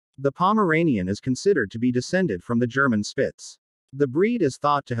The Pomeranian is considered to be descended from the German Spitz. The breed is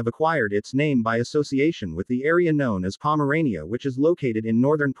thought to have acquired its name by association with the area known as Pomerania, which is located in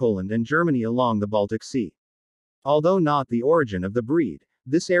northern Poland and Germany along the Baltic Sea. Although not the origin of the breed,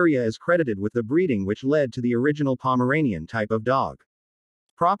 this area is credited with the breeding which led to the original Pomeranian type of dog.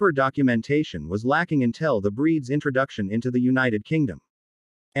 Proper documentation was lacking until the breed's introduction into the United Kingdom.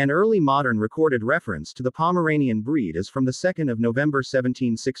 An early modern recorded reference to the Pomeranian breed is from the 2nd of November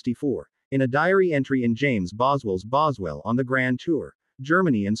 1764, in a diary entry in James Boswell's Boswell on the Grand Tour,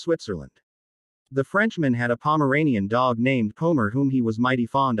 Germany and Switzerland. The Frenchman had a Pomeranian dog named Pomer whom he was mighty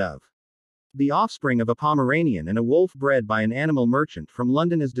fond of. The offspring of a Pomeranian and a wolf bred by an animal merchant from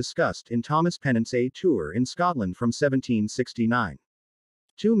London is discussed in Thomas Pennant's A Tour in Scotland from 1769.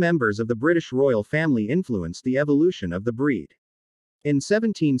 Two members of the British royal family influenced the evolution of the breed. In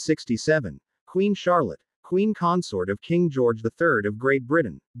 1767, Queen Charlotte, Queen consort of King George III of Great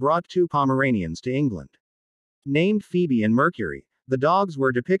Britain, brought two Pomeranians to England. Named Phoebe and Mercury, the dogs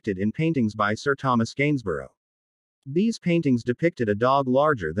were depicted in paintings by Sir Thomas Gainsborough. These paintings depicted a dog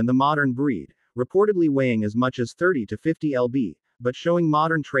larger than the modern breed, reportedly weighing as much as 30 to 50 lb, but showing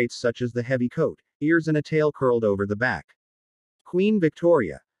modern traits such as the heavy coat, ears and a tail curled over the back. Queen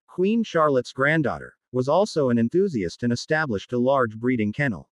Victoria, Queen Charlotte's granddaughter, was also an enthusiast and established a large breeding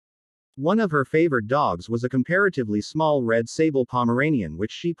kennel. One of her favored dogs was a comparatively small red sable Pomeranian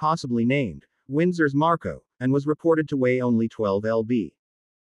which she possibly named Windsor's Marco, and was reported to weigh only 12 lb.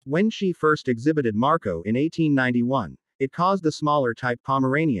 When she first exhibited Marco in 1891, it caused the smaller type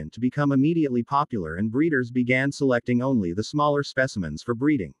Pomeranian to become immediately popular and breeders began selecting only the smaller specimens for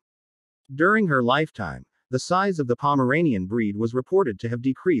breeding. During her lifetime, the size of the Pomeranian breed was reported to have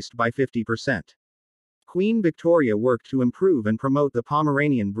decreased by 50%. Queen Victoria worked to improve and promote the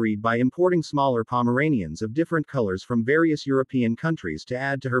Pomeranian breed by importing smaller Pomeranians of different colors from various European countries to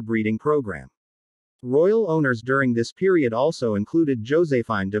add to her breeding program. Royal owners during this period also included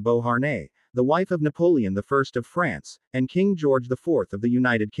Joséphine de Beauharnais, the wife of Napoleon I of France, and King George IV of the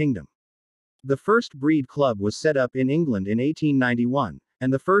United Kingdom. The first breed club was set up in England in 1891,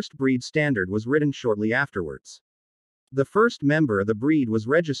 and the first breed standard was written shortly afterwards. The first member of the breed was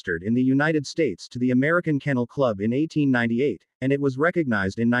registered in the United States to the American Kennel Club in 1898, and it was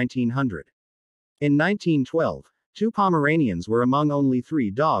recognized in 1900. In 1912, two Pomeranians were among only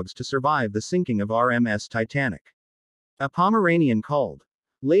 3 dogs to survive the sinking of RMS Titanic. A Pomeranian called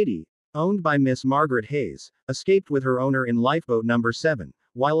Lady, owned by Miss Margaret Hayes, escaped with her owner in lifeboat number 7,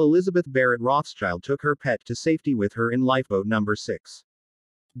 while Elizabeth Barrett Rothschild took her pet to safety with her in lifeboat number 6.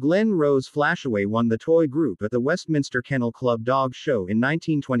 Glen Rose Flashaway won the toy group at the Westminster Kennel Club Dog Show in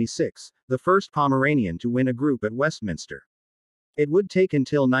 1926, the first Pomeranian to win a group at Westminster. It would take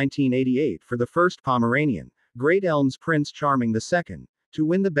until 1988 for the first Pomeranian, Great Elm's Prince Charming II, to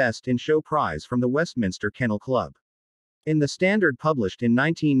win the Best in Show prize from the Westminster Kennel Club. In the standard published in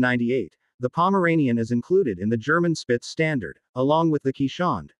 1998, the Pomeranian is included in the German Spitz standard, along with the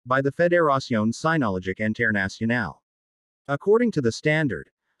Quichond, by the Fédération Cynologique Internationale. According to the standard,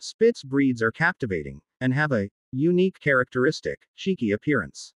 Spitz breeds are captivating, and have a unique characteristic, cheeky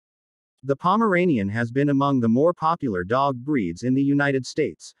appearance. The Pomeranian has been among the more popular dog breeds in the United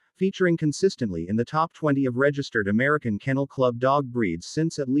States, featuring consistently in the top 20 of registered American Kennel Club dog breeds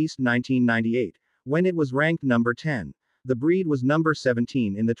since at least 1998, when it was ranked number 10. The breed was number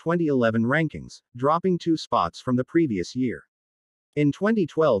 17 in the 2011 rankings, dropping 2 spots from the previous year. In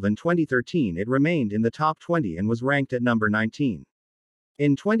 2012 and 2013 it remained in the top 20 and was ranked at number 19.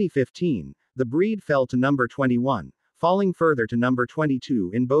 In 2015, the breed fell to number 21, falling further to number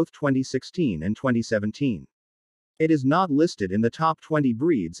 22 in both 2016 and 2017. It is not listed in the top 20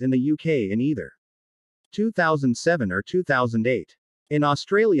 breeds in the UK in either 2007 or 2008. In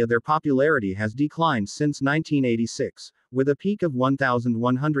Australia their popularity has declined since 1986, with a peak of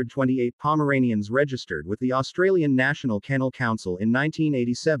 1,128 Pomeranians registered with the Australian National Kennel Council in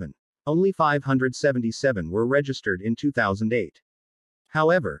 1987. Only 577 were registered in 2008.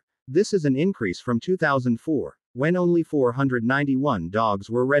 However, this is an increase from 2004, when only 491 dogs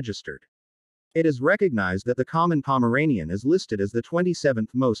were registered. It is recognized that the common Pomeranian is listed as the 27th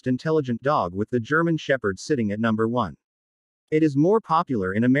most intelligent dog, with the German Shepherd sitting at number 1. It is more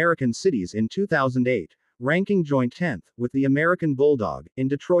popular in American cities in 2008, ranking joint 10th, with the American Bulldog, in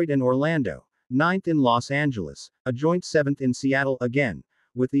Detroit and Orlando, 9th in Los Angeles, a joint 7th in Seattle again,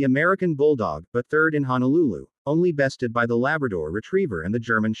 with the American Bulldog, but 3rd in Honolulu, only bested by the Labrador Retriever and the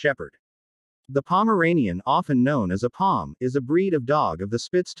German Shepherd. The Pomeranian, often known as a Pom, is a breed of dog of the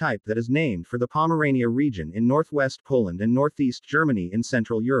Spitz type that is named for the Pomerania region in northwest Poland and northeast Germany in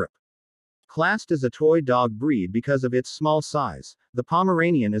Central Europe. Classed as a toy dog breed because of its small size, the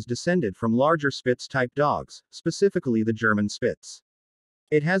Pomeranian is descended from larger Spitz-type dogs, specifically the German Spitz.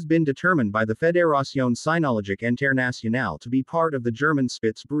 It has been determined by the Fédération Cynologique Internationale to be part of the German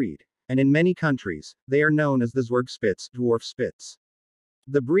Spitz breed, and in many countries, they are known as the Zwergspitz, dwarf Spitz.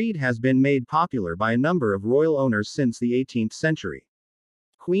 The breed has been made popular by a number of royal owners since the 18th century.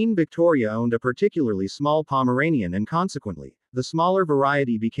 Queen Victoria owned a particularly small Pomeranian and consequently, the smaller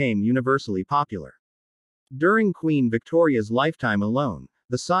variety became universally popular. During Queen Victoria's lifetime alone,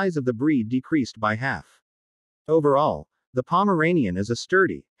 the size of the breed decreased by half. Overall, the Pomeranian is a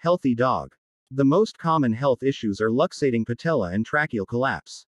sturdy, healthy dog. The most common health issues are luxating patella and tracheal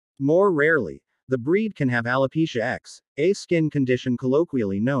collapse. More rarely, the breed can have alopecia X, a skin condition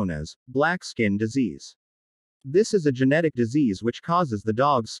colloquially known as black skin disease. This is a genetic disease which causes the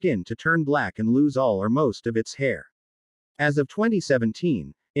dog's skin to turn black and lose all or most of its hair. As of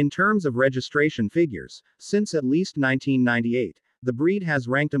 2017, in terms of registration figures, since at least 1998, the breed has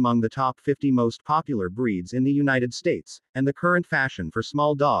ranked among the top 50 most popular breeds in the United States, and the current fashion for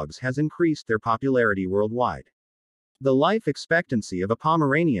small dogs has increased their popularity worldwide. The life expectancy of a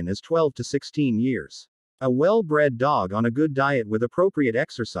Pomeranian is 12 to 16 years. A well-bred dog on a good diet with appropriate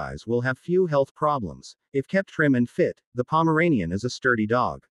exercise will have few health problems. If kept trim and fit, the Pomeranian is a sturdy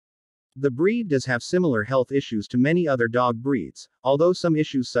dog. The breed does have similar health issues to many other dog breeds, although some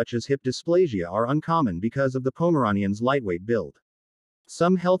issues such as hip dysplasia are uncommon because of the Pomeranian's lightweight build.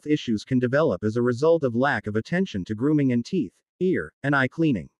 Some health issues can develop as a result of lack of attention to grooming and teeth, ear, and eye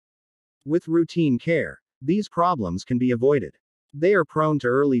cleaning. With routine care, these problems can be avoided. They are prone to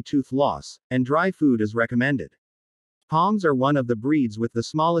early tooth loss, and dry food is recommended. Poms are one of the breeds with the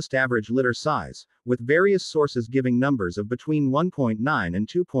smallest average litter size, with various sources giving numbers of between 1.9 and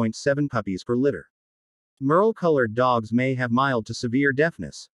 2.7 puppies per litter. Merle-colored dogs may have mild to severe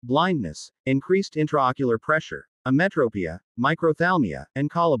deafness, blindness, increased intraocular pressure, ametropia, microphthalmia, and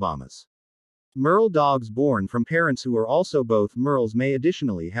colobomas. Merle dogs born from parents who are also both Merles may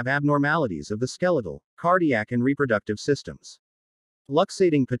additionally have abnormalities of the skeletal, cardiac, and reproductive systems.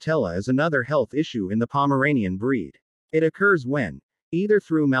 Luxating patella is another health issue in the Pomeranian breed. It occurs when, either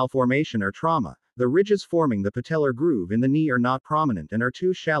through malformation or trauma, the ridges forming the patellar groove in the knee are not prominent and are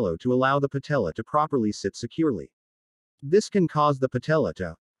too shallow to allow the patella to properly sit securely. This can cause the patella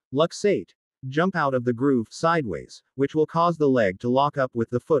to luxate, jump out of the groove sideways, which will cause the leg to lock up with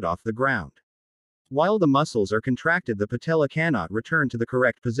the foot off the ground. While the muscles are contracted, the patella cannot return to the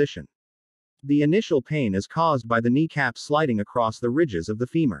correct position. The initial pain is caused by the kneecap sliding across the ridges of the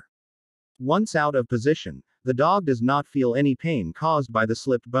femur. Once out of position, the dog does not feel any pain caused by the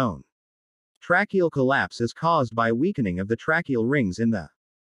slipped bone. Tracheal collapse is caused by weakening of the tracheal rings in the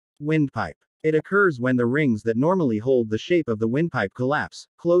windpipe. It occurs when the rings that normally hold the shape of the windpipe collapse,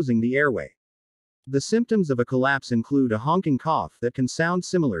 closing the airway. The symptoms of a collapse include a honking cough that can sound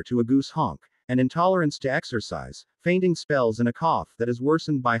similar to a goose honk, an intolerance to exercise, fainting spells, and a cough that is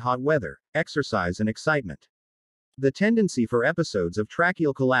worsened by hot weather, exercise, and excitement. The tendency for episodes of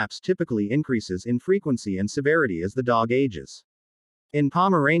tracheal collapse typically increases in frequency and severity as the dog ages. In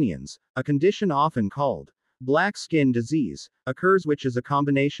Pomeranians, a condition often called black skin disease occurs, which is a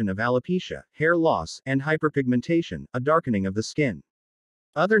combination of alopecia, hair loss, and hyperpigmentation, a darkening of the skin.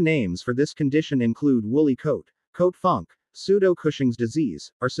 Other names for this condition include woolly coat, coat funk, pseudo-Cushing's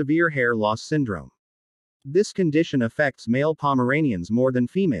disease, or severe hair loss syndrome. This condition affects male Pomeranians more than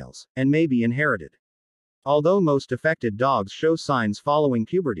females, and may be inherited. Although most affected dogs show signs following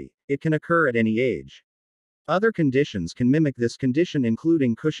puberty, it can occur at any age. Other conditions can mimic this condition,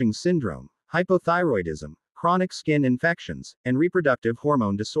 including Cushing's syndrome, hypothyroidism, chronic skin infections, and reproductive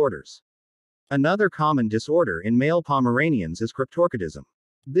hormone disorders. Another common disorder in male Pomeranians is cryptorchidism.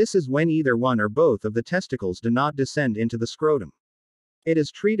 This is when either one or both of the testicles do not descend into the scrotum. It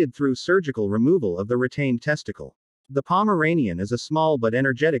is treated through surgical removal of the retained testicle. The Pomeranian is a small but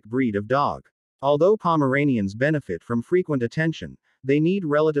energetic breed of dog. Although Pomeranians benefit from frequent attention, they need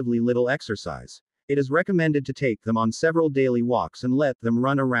relatively little exercise. It is recommended to take them on several daily walks and let them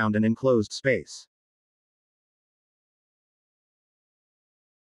run around an enclosed space.